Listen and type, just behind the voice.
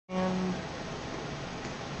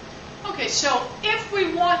Okay, so if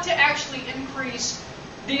we want to actually increase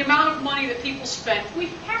the amount of money that people spend, we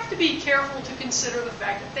have to be careful to consider the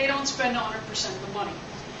fact that they don't spend 100% of the money.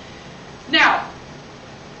 Now,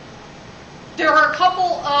 there are a couple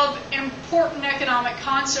of important economic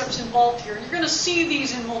concepts involved here. You're going to see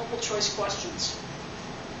these in multiple choice questions.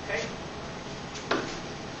 Okay?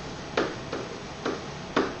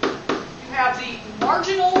 You have the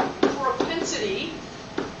marginal propensity,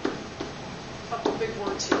 a couple big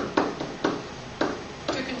words here,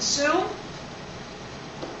 to consume,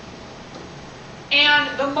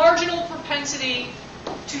 and the marginal propensity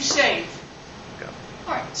to save. Okay.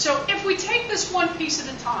 All right, so if we take this one piece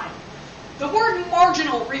at a time, the word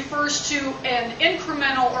marginal refers to an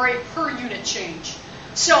incremental or a per unit change.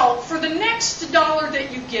 So for the next dollar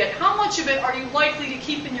that you get, how much of it are you likely to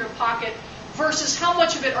keep in your pocket versus how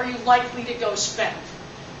much of it are you likely to go spend?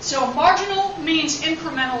 So marginal means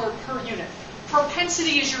incremental or per unit.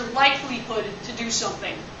 Propensity is your likelihood to do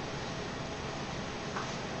something.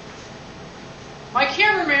 My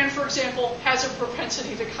cameraman, for example, has a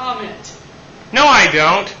propensity to comment. No, I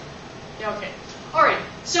don't. Yeah, okay. All right,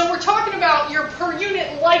 so we're talking about your per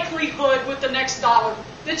unit likelihood with the next dollar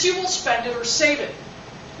that you will spend it or save it.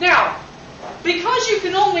 Now, because you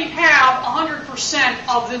can only have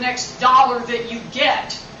 100% of the next dollar that you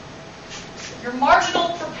get, your marginal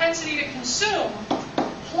propensity to consume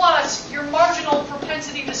plus your marginal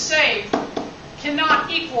propensity to save cannot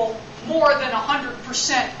equal more than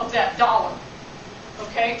 100% of that dollar.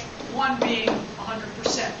 Okay? One being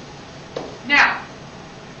 100%. Now,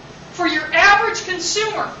 for your average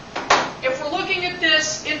consumer, if we're looking at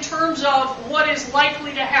this in terms of what is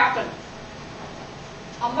likely to happen,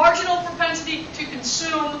 a marginal propensity to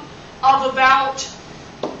consume of about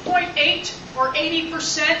 0.8 or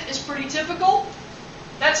 80% is pretty typical.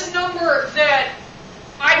 That's a number that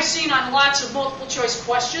I've seen on lots of multiple choice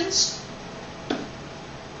questions.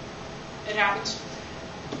 It happens.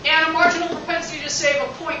 And a marginal propensity to save of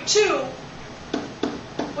 0.2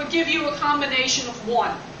 would give you a combination of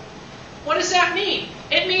 1. What does that mean?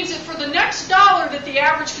 It means that for the next dollar that the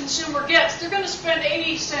average consumer gets, they're going to spend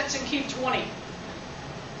 80 cents and keep 20.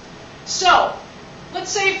 So,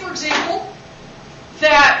 let's say, for example,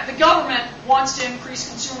 that the government wants to increase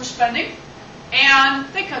consumer spending and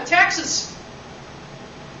they cut taxes.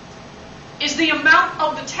 Is the amount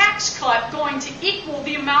of the tax cut going to equal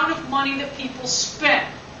the amount of money that people spend?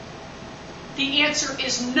 The answer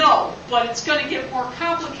is no, but it's going to get more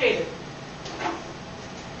complicated.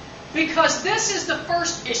 Because this is the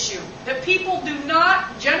first issue, that people do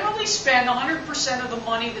not generally spend 100% of the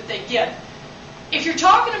money that they get. If you're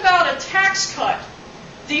talking about a tax cut,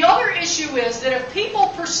 the other issue is that if people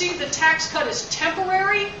perceive the tax cut as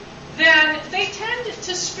temporary, then they tend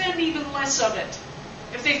to spend even less of it.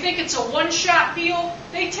 If they think it's a one-shot deal,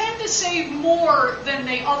 they tend to save more than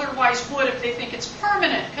they otherwise would if they think it's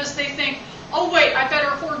permanent, because they think, oh wait, I better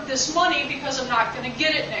hoard this money because I'm not going to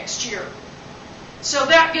get it next year. So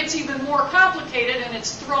that gets even more complicated, and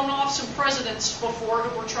it's thrown off some presidents before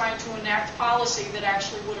who were trying to enact policy that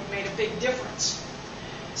actually would have made a big difference.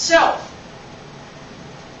 So,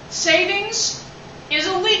 savings is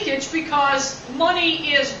a leakage because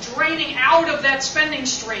money is draining out of that spending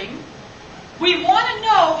stream. We want to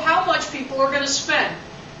know how much people are going to spend.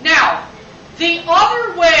 Now, the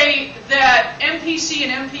other way that MPC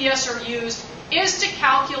and MPS are used is to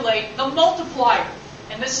calculate the multiplier.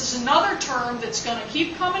 And this is another term that's going to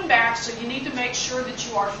keep coming back, so you need to make sure that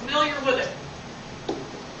you are familiar with it.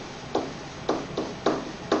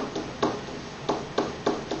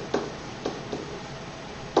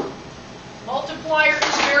 Multiplier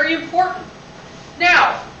is very important.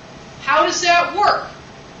 Now, how does that work?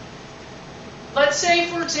 Let's say,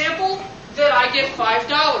 for example, that I get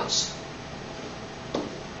 $5.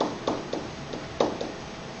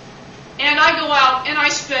 And I go out and I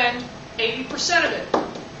spend 80% of it.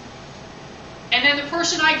 And then the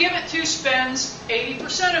person I give it to spends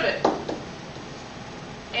 80% of it.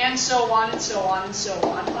 And so on and so on and so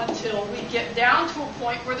on until we get down to a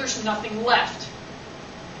point where there's nothing left.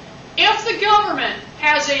 If the government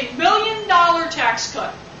has $1 million tax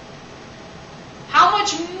cut, how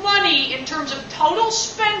much money in terms of total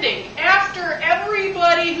spending after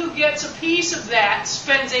everybody who gets a piece of that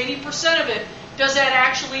spends 80% of it does that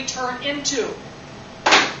actually turn into?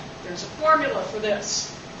 There's a formula for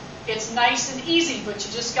this. It's nice and easy, but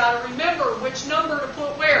you just got to remember which number to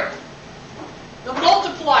put where. The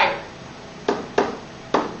multiplier.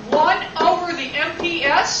 1 over the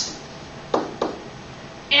MPS.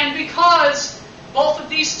 And because both of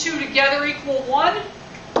these two together equal 1,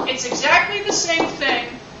 it's exactly the same thing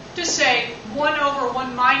to say 1 over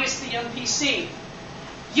 1 minus the MPC.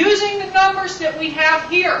 Using the numbers that we have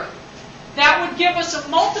here, that would give us a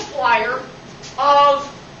multiplier of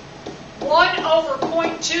 1 over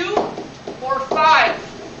 0.2 or 5.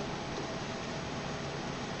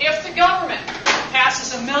 If the government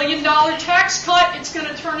passes $1 million tax cut, it's going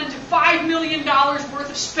to turn into $5 million worth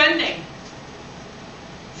of spending.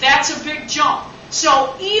 That's a big jump.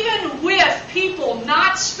 So even with people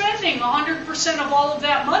not spending 100% of all of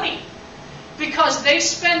that money, because they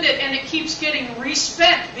spend it and it keeps getting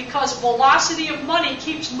respent because velocity of money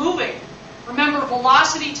keeps moving. Remember,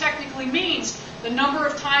 velocity technically means the number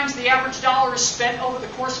of times the average dollar is spent over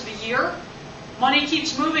the course of a year. Money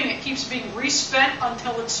keeps moving, it keeps being respent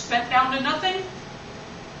until it's spent down to nothing.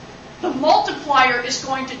 The multiplier is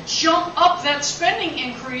going to jump up that spending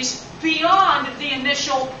increase beyond the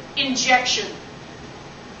initial injection.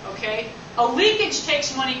 Okay? A leakage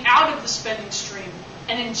takes money out of the spending stream.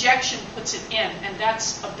 An injection puts it in. And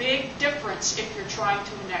that's a big difference if you're trying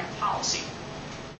to enact policy.